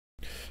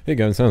Hey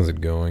guys, how's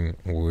it going?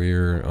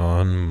 We're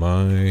on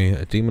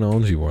my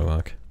Demonology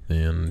Warlock,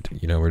 and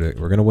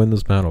we're gonna win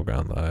this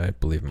battleground. I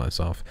believe in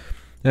myself.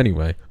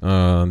 Anyway,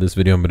 this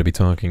video I'm gonna be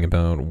talking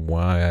about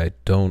why I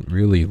don't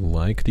really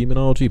like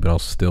Demonology, but I'll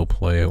still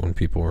play it when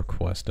people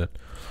request it.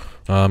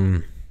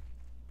 Main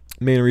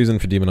reason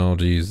for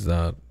Demonology is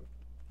that,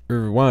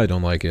 or why I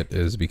don't like it,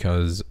 is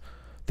because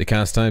the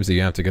cast times that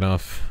you have to get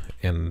off,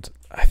 and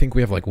I think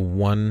we have like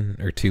 1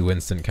 or 2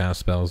 instant cast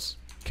spells.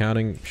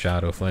 Counting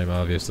Shadow Flame,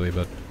 obviously,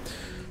 but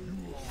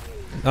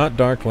not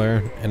Dark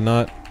Lair, and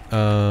not,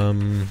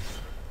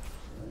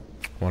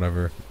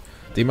 whatever.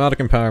 Demonic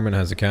Empowerment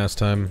has a cast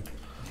time.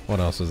 What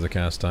else is the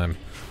cast time?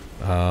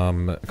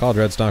 Called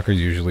Dreadstalkers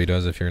usually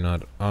does if you're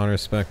not Honor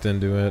Spec'd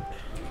into it,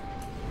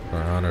 or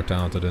Honor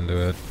Talented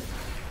into it.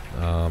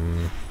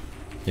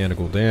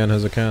 Yanagul Dan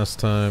has a cast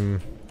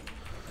time.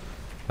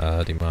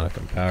 Demonic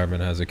Empowerment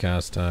has a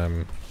cast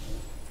time.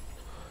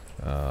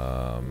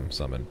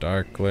 Summon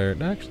Dark Lair.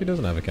 It actually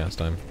doesn't have a cast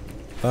time.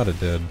 Thought it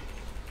did.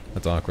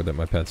 That's awkward that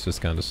my pet's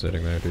just kind of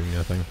sitting there doing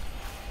nothing.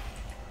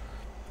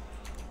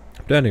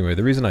 But anyway,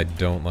 the reason I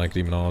don't like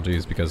Demonology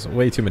is because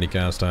way too many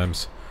cast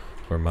times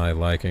for my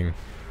liking.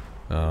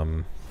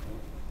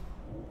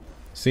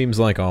 Seems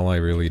like all I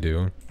really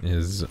do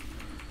is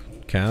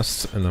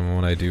cast, and then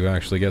when I do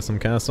actually get some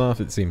casts off,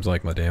 it seems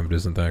like my damage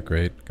isn't that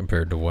great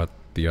compared to what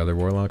the other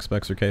Warlock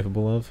specs are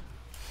capable of.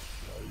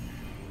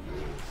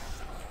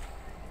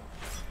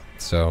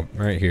 So,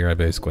 right here I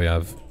basically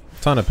have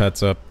a ton of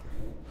pets up.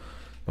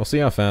 We'll see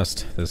how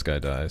fast this guy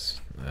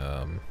dies.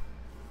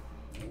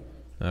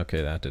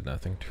 Okay, that did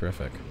nothing.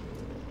 Terrific.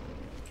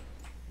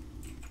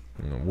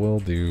 We'll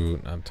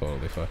do... I'm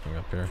totally fucking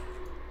up here.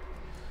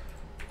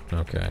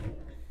 Okay.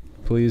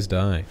 Please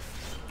die.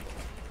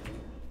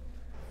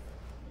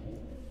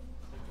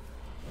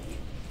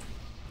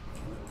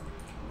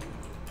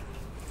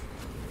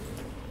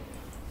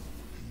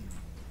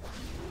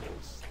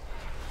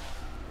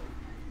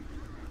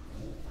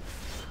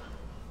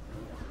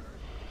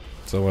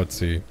 So let's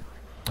see.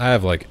 I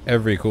have like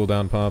every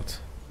cooldown popped.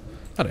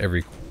 Not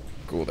every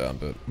cooldown,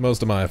 but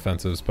most of my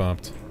offensives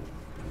popped.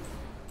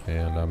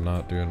 And I'm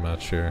not doing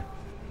much here.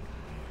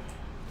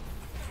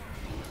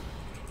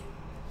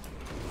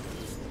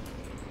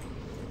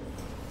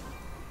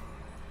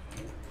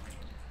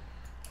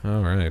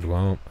 Alright,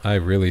 well, I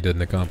really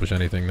didn't accomplish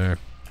anything there.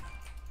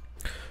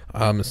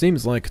 It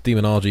seems like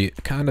Demonology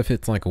kind of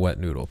hits like a wet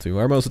noodle too.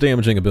 Our most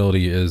damaging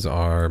ability is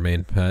our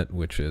main pet,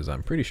 which is,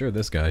 I'm pretty sure,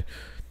 this guy.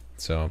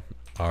 So,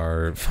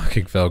 our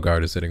fucking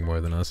Felguard is hitting more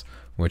than us,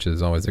 which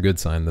is always a good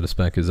sign that a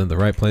spec is in the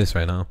right place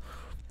right now.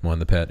 When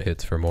the pet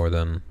hits for more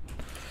than,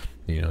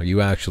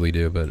 you actually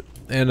do, but...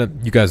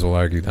 And you guys will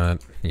argue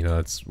that,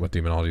 that's what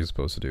Demonology is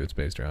supposed to do. It's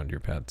based around your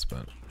pets,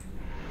 but...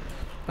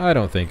 I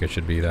don't think it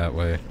should be that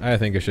way. I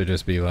think it should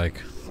just be like...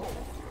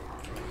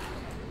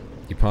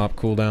 You pop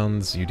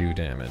cooldowns, you do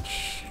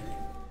damage.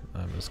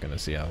 I'm just gonna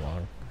see how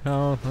long.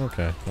 Oh,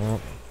 okay. Well,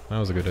 that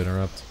was a good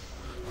interrupt.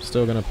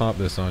 Still gonna pop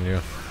this on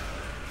you.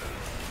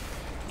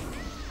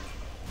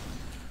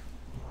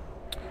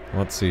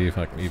 Let's see if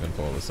I can even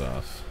pull this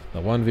off. The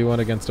 1v1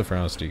 against a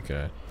Frost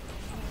DK.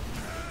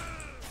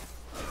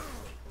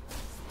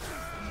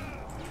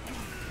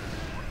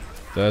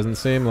 Doesn't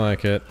seem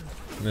like it.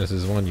 This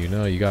is one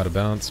you got a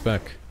balanced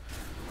spec.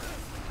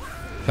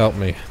 Help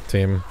me,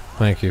 team.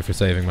 Thank you for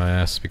saving my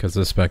ass, because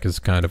this spec is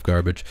kind of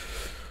garbage.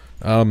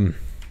 I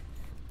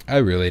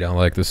really don't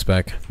like this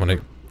spec.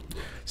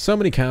 So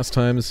many cast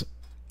times,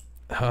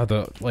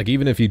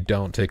 even if you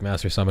don't take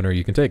Master Summoner,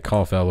 you can take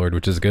Call Foul Lord,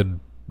 which is good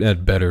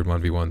at better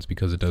 1v1s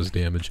because it does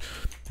damage,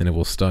 and it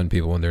will stun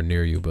people when they're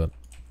near you, but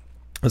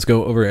let's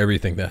go over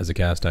everything that has a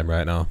cast time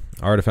right now.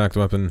 Artifact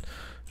Weapon,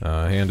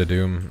 Hand of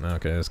Doom.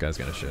 Okay, this guy's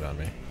gonna shit on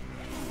me.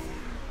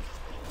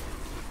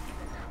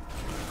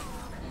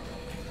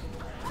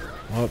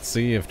 Let's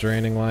see if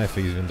Draining Life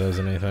even does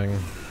anything.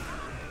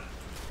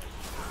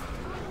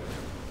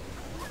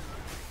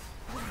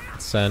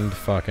 Send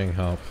fucking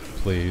help,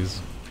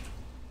 please.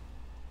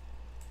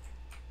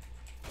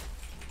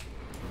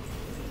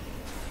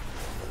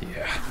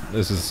 Yeah,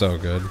 this is so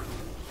good.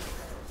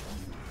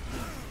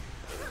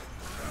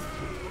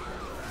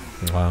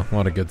 Wow,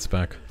 what a good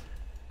spec.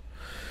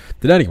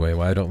 But anyway,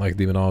 why I don't like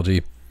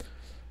Demonology.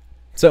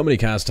 So many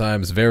cast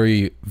times,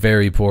 very,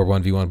 very poor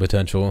 1v1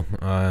 potential.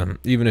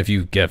 Even if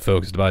you get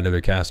focused by another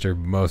caster,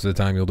 most of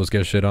the time you'll just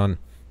get shit on.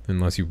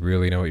 Unless you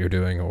really know what you're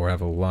doing or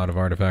have a lot of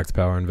artifacts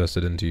power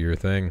invested into your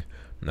thing.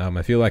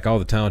 I feel like all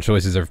the talent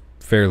choices are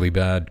fairly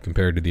bad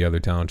compared to the other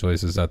talent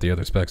choices that the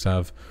other specs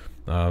have.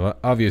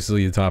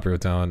 Obviously, the top row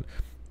talent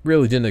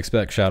really didn't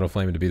expect Shadow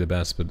Flame to be the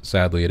best, but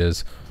sadly it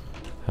is.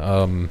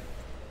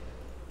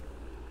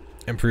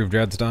 Improved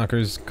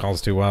Dreadstalkers,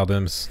 calls 2 Wild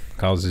Imps,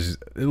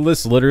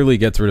 this literally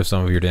gets rid of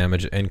some of your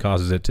damage and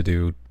causes it to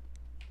do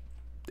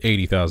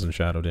 80,000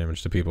 shadow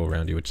damage to people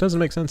around you, which doesn't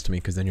make sense to me,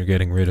 because then you're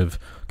getting rid of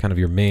kind of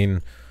your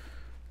main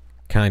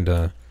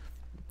kinda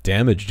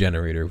damage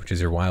generator, which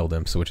is your Wild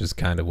Imps, which is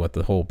kind of what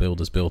the whole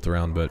build is built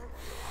around, but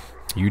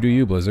you do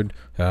you, Blizzard.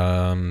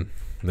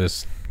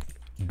 This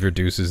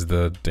reduces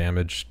the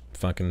damage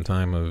fucking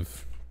time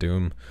of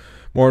Doom.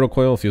 Mortal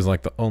Coil feels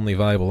like the only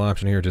viable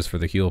option here just for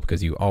the heal,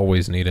 because you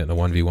always need it in a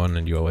 1v1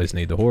 and you always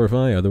need the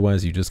Horrify,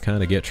 otherwise you just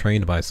kind of get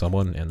trained by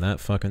someone, and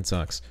that fucking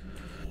sucks.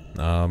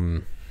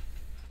 So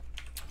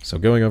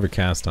going over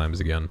cast times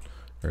again,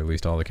 or at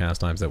least all the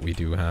cast times that we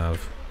do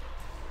have.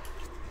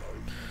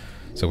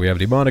 So we have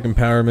Demonic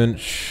Empowerment,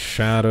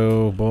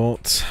 Shadow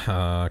Bolt,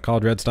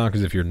 Called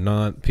Dreadstalkers if you're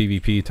not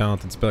PvP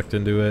talented spec'd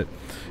into it,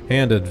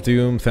 Hand of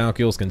Doom,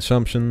 Thalkiel's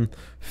Consumption,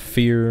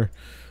 Fear,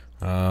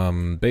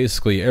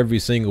 basically every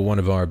single one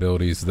of our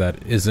abilities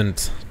that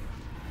isn't,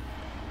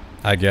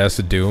 I guess,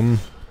 Doom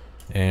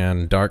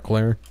and Dark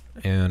Glare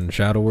and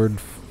Shadowward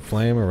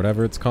Flame or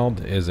whatever it's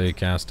called is a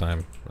cast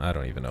time. I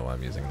don't even know why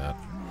I'm using that.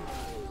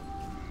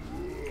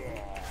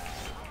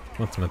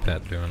 What's my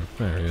pet doing?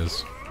 There he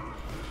is.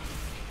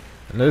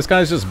 And this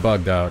guy's just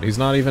bugged out. He's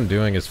not even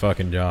doing his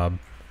fucking job.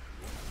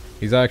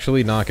 He's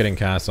actually not getting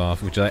casts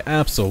off, which I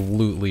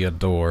absolutely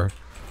adore,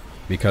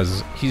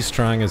 because he's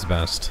trying his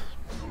best.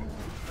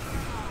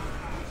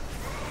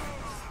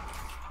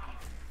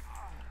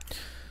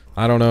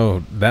 I don't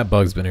know, that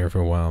bug's been here for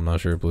a while. I'm not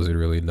sure if Blizzard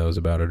really knows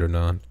about it or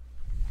not.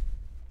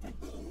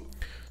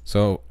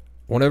 So,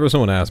 whenever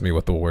someone asks me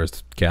what the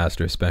worst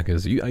caster spec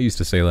is, I used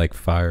to say like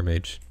Fire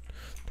Mage,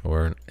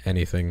 or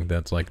anything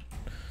that's like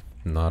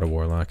not a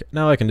Warlock.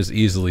 Now I can just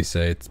easily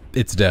say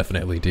it's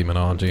definitely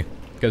Demonology,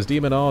 because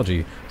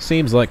Demonology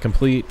seems like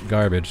complete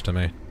garbage to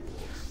me.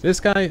 This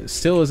guy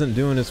still isn't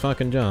doing his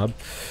fucking job.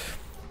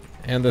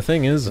 And the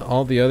thing is,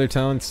 all the other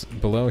talents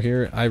below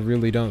here, I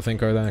really don't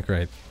think are that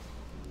great.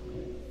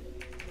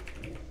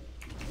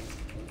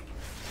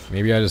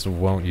 Maybe I just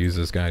won't use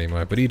this guy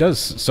anymore, but he does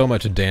so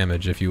much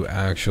damage if you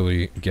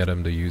actually get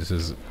him to use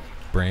his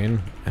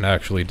brain and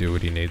actually do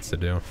what he needs to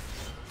do.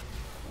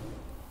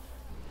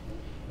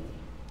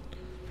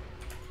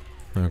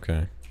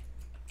 Okay.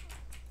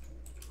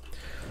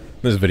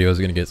 This video is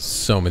going to get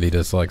so many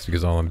dislikes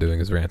because all I'm doing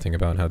is ranting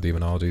about how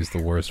Demonology is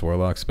the worst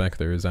Warlock spec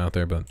there is out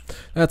there, but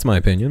that's my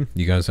opinion.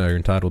 You guys are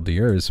entitled to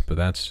yours, but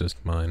that's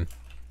just mine.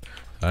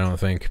 I don't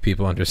think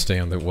people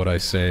understand that what I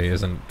say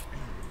isn't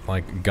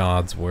like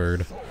God's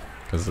word,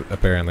 because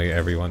apparently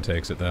everyone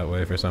takes it that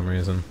way for some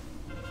reason.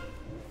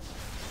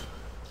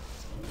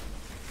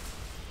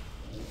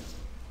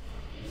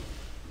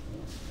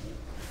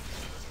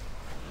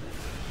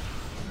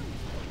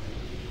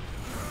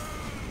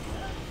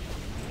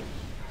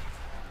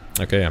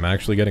 Okay, I'm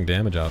actually getting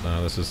damage out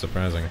now. This is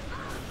surprising.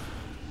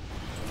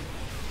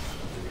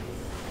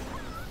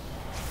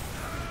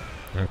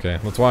 Okay,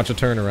 let's watch a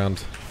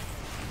turnaround.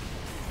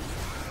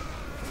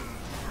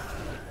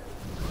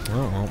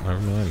 Oh, well, never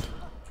mind.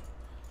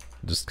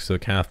 Just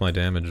took half my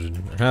damage,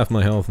 or half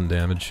my health and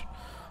damage,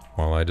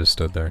 while I just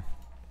stood there.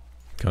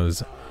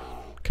 Because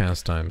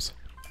cast times.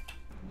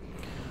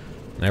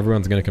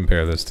 Everyone's gonna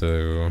compare this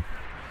to...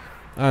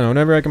 I don't know,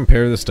 whenever I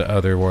compare this to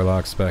other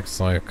Warlock specs,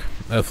 like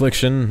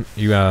Affliction,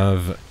 you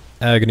have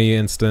Agony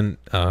instant,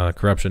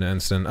 Corruption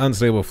instant,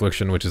 Unstable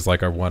Affliction, which is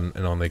like our one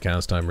and only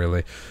cast time,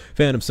 really.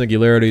 Phantom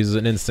Singularity is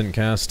an instant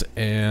cast,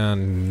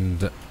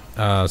 and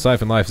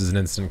Siphon Life is an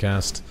instant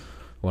cast.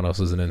 What else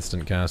is an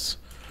instant cast?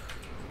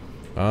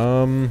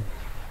 I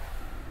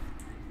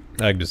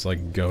can just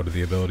like go to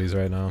the abilities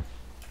right now.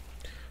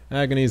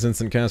 Agony's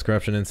instant cast,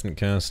 Corruption instant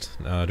cast,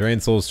 Drain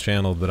Soul's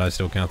channeled, but I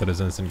still count that as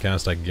instant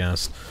cast, I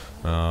guess.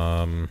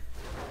 I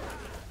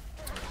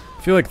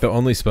feel like the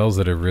only spells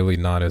that are really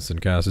not instant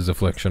cast is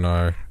Affliction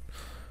are...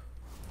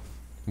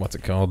 what's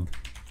it called?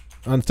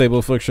 Unstable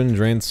Affliction,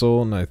 Drain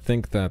Soul, and I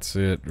think that's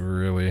it,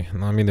 really.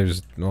 I mean,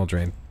 there's... well,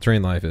 Drain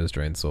Life is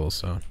Drain Soul,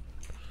 so...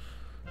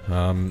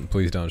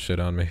 please don't shit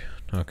on me.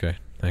 Okay,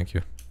 thank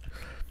you.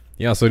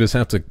 You also just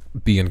have to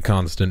be in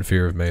constant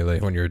fear of melee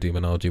when you're a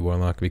Demonology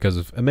Warlock, because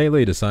if a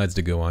melee decides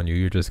to go on you,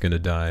 you're just gonna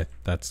die.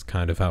 That's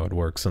kind of how it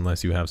works,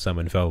 unless you have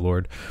Summon Fell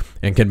Lord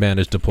and can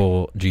manage to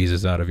pull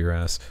Jesus out of your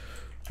ass.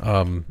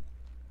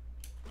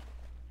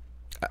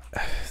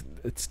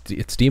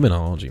 It's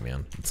Demonology,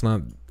 man. It's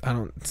not...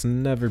 it's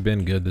never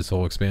been good, this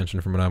whole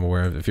expansion, from what I'm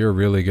aware of. If you're a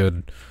really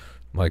good,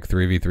 like,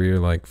 3v3 or,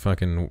 like,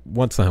 fucking...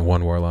 what's that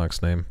one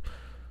Warlock's name?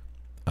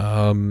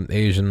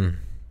 Asian...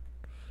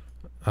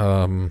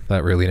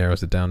 that really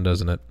narrows it down,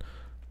 doesn't it?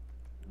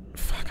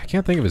 Fuck, I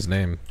can't think of his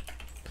name.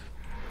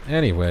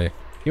 Anyway,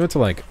 he went to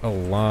like a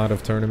lot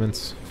of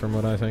tournaments, from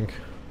what I think.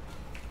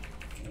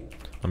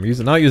 I'm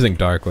not using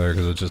Dark Glare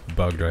because it's just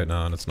bugged right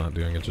now and it's not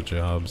doing its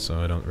job, so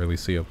I don't really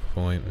see a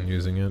point in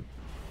using it.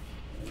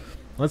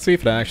 Let's see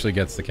if it actually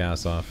gets the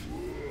cast off.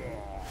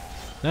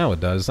 Now it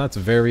does. That's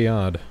very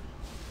odd.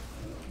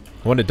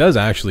 When it does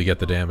actually get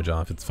the damage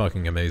off, it's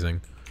fucking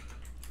amazing.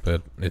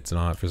 But it's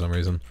not for some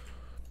reason.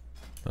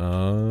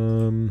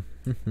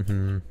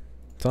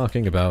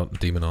 Talking about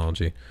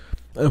Demonology.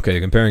 Okay,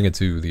 comparing it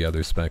to the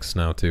other specs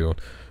now too.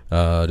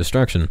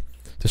 Destruction.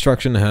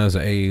 Destruction has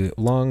a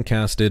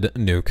long-casted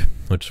nuke,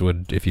 which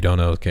would, if you don't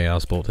know,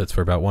 Chaos Bolt hits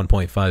for about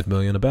 1.5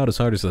 million, about as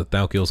hard as the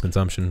Thalkiel's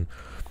Consumption,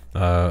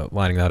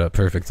 lining that up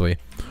perfectly.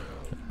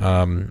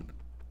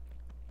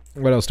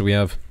 What else do we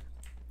have?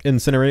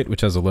 Incinerate,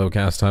 which has a low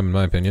cast time in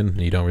my opinion,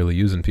 you don't really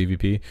use in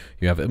PvP.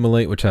 You have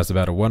Immolate, which has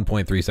about a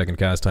 1.3 second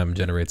cast time and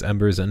generates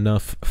embers,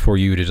 enough for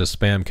you to just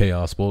spam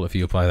Chaos Bolt if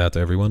you apply that to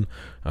everyone.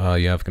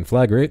 You have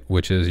Conflagrate,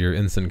 which is your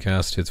instant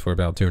cast, hits for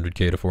about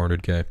 200k to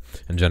 400k,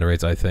 and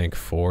generates, I think,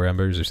 4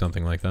 embers or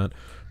something like that,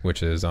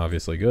 which is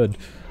obviously good.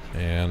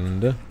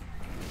 And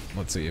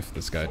let's see if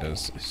this guy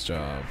does his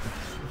job.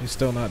 He's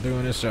still not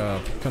doing his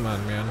job. Come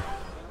on, man.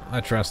 I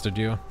trusted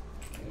you,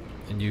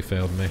 and you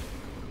failed me.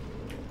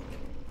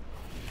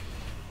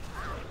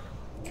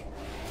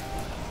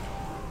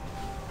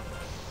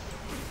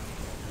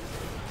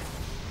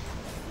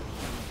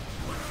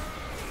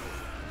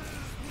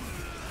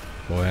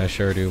 Boy, I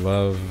sure do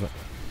love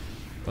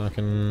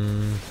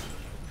fucking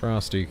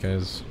Frosty,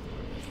 cause...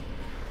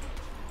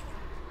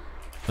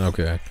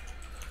 Okay.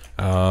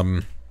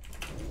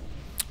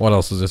 What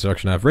else does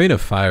Destruction have? Rain of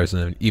Fire is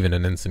even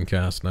an instant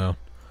cast now.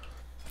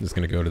 I'm just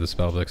gonna go to the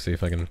spell book, see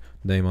if I can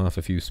name off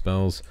a few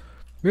spells.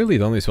 Really,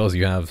 the only spells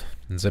you have: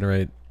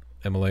 Incinerate,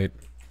 Immolate,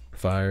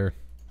 Fire.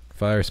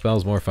 Fire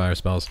spells, more fire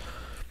spells.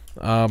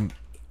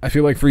 I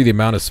feel like for the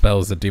amount of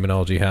spells that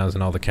Demonology has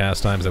and all the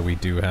cast times that we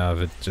do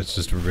have, it's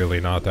just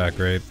really not that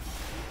great.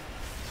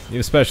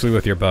 Especially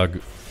with your pet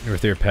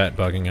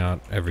bugging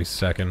out every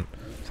second,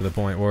 to the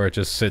point where it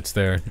just sits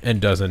there and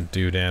doesn't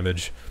do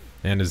damage,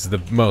 and is the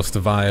most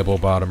viable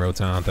bottom row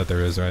talent that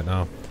there is right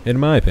now, in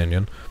my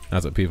opinion.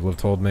 That's what people have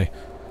told me.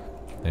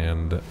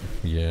 And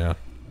yeah,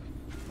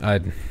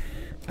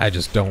 I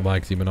just don't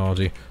like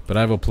Demonology, but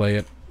I will play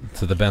it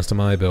to the best of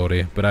my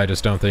ability, but I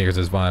just don't think it's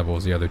as viable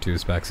as the other two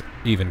specs,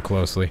 even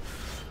closely.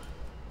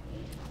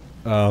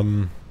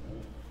 Just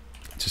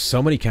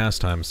so many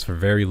cast times for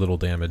very little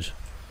damage.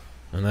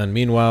 And then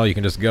meanwhile, you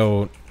can just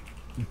go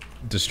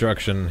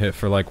Destruction, hit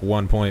for like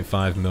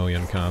 1.5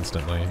 million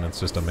constantly, and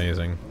it's just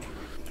amazing.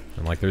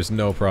 And like, there's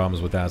no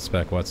problems with that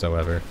spec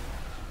whatsoever.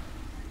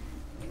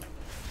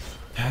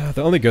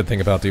 The only good thing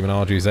about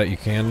Demonology is that you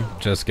can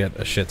just get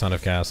a shit ton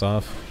of casts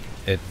off.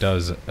 It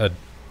does a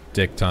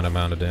dick ton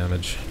amount of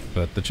damage,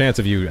 but the chance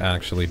of you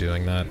actually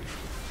doing that,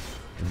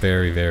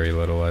 very, very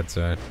little, I'd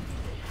say.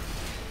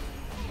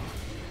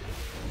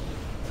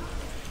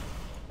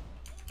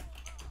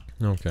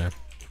 Okay.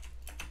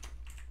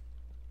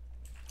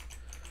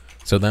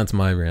 So that's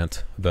my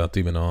rant about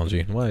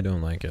Demonology and why I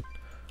don't like it.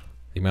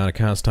 The amount of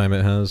cast time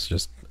it has,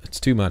 just, it's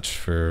too much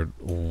for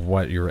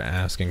what you're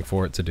asking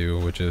for it to do,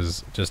 which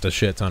is just a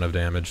shit ton of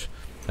damage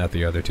that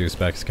the other two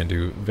specs can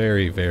do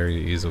very, very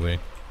easily.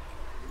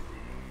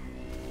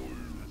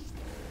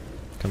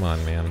 Come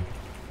on, man.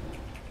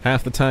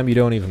 Half the time you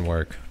don't even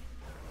work.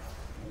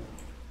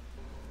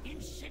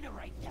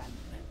 Incinerate them.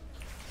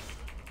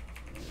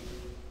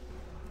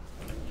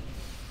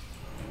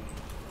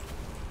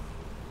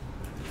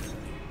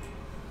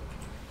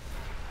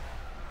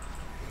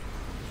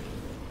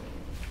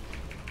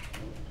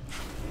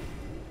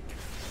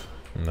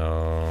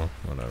 No,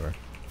 whatever.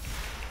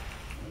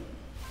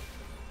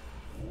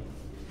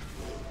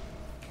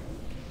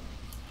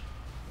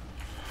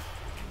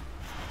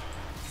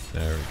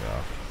 There we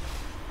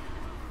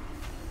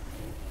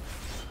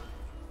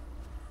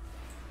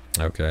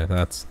go. Okay,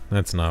 that's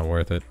not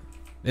worth it.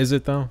 Is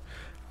it though?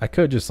 I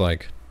could just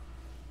like...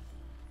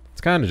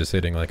 It's kind of just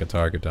hitting like a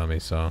target dummy,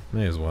 so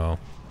may as well.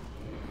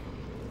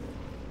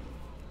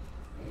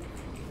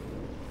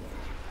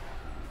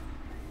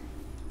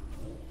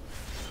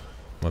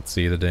 Let's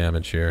see the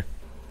damage here.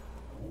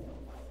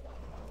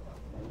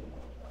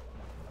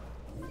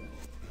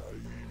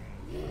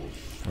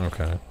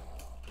 Okay.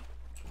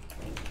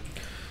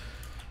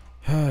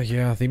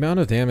 Yeah, the amount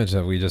of damage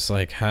that we just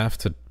like have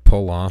to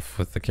pull off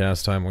with the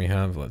cast time we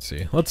have. Let's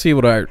see. Let's see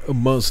what our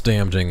most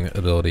damaging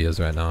ability is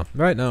right now.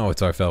 Right now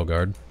it's our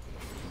Felguard.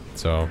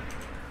 So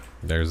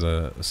there's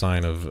a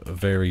sign of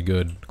very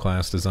good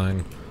class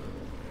design.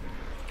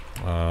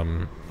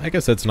 I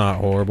guess it's not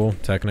horrible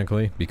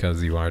technically,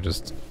 because you are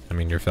just, I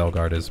mean, your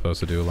Felguard is supposed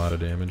to do a lot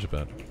of damage,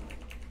 but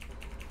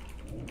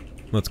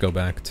let's go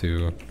back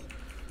to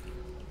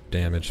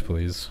damage,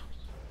 please.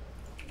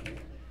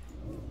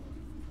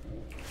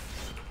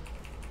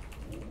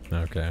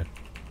 Okay.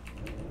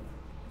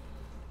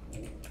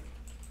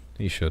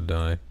 He should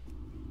die.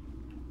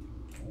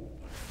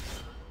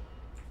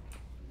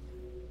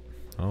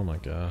 Oh my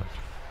god.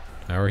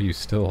 How are you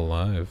still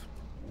alive?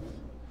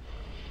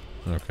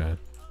 Okay.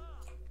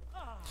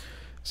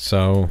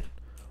 So,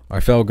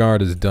 our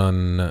Felguard has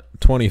done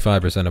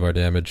 25% of our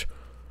damage.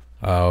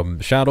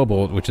 Shadow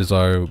Bolt, which is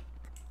our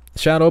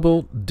Shadow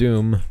Bolt,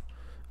 Doom,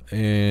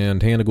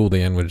 and Hand of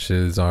Gul'dan, which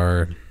is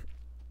our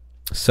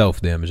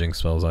self-damaging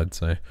spells, I'd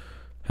say,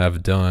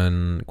 have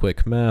done,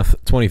 quick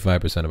math,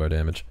 25% of our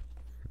damage.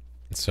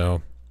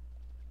 So,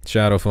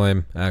 Shadow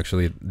Flame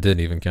actually didn't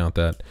even count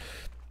that.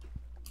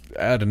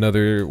 Add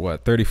another,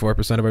 what,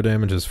 34% of our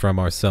damage is from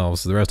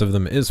ourselves. The rest of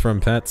them is from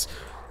pets.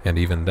 And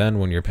even then,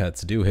 when your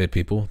pets do hit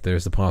people,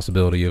 there's the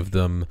possibility of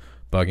them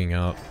bugging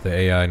out, the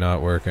AI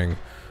not working,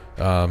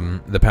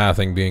 the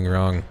pathing being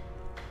wrong.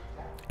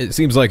 It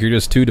seems like you're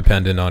just too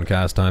dependent on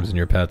cast times and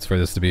your pets for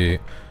this to be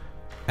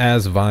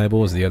as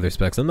viable as the other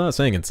specs. I'm not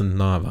saying it's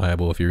not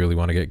viable. If you really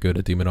want to get good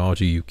at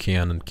demonology, you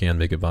can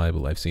make it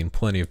viable. I've seen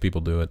plenty of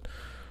people do it.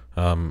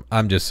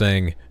 I'm just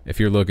saying, if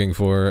you're looking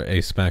for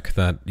a spec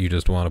that you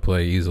just want to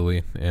play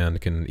easily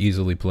and can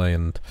easily play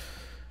and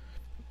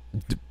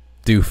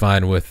do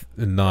fine with,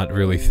 and not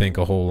really think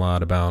a whole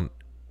lot about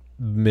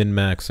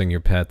min-maxing your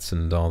pets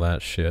and all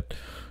that shit,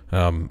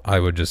 I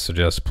would just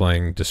suggest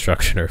playing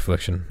Destruction or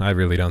Affliction. I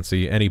really don't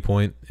see any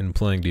point in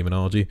playing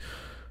demonology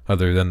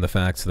other than the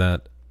fact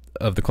that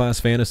of the class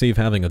fantasy of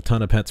having a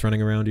ton of pets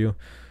running around you,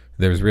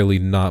 there's really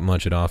not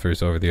much it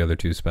offers over the other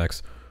two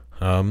specs.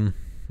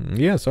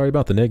 Yeah, sorry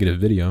about the negative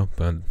video,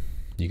 but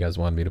you guys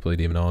wanted me to play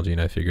demonology and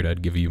I figured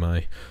I'd give you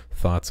my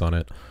thoughts on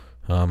it.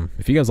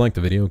 If you guys liked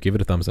the video, give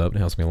it a thumbs up. It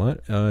helps me a lot.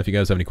 If you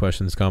guys have any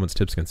questions, comments,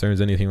 tips,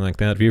 concerns, anything like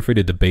that, feel free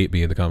to debate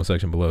me in the comment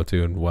section below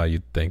too, and why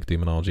you think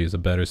demonology is a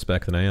better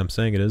spec than I am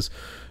saying it is.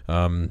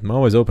 I'm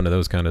always open to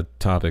those kind of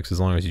topics as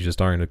long as you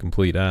just aren't a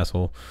complete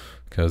asshole,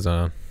 because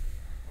I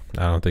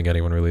don't think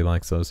anyone really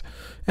likes those.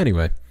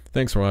 Anyway,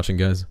 thanks for watching,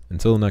 guys.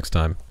 Until next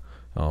time,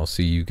 I'll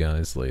see you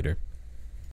guys later.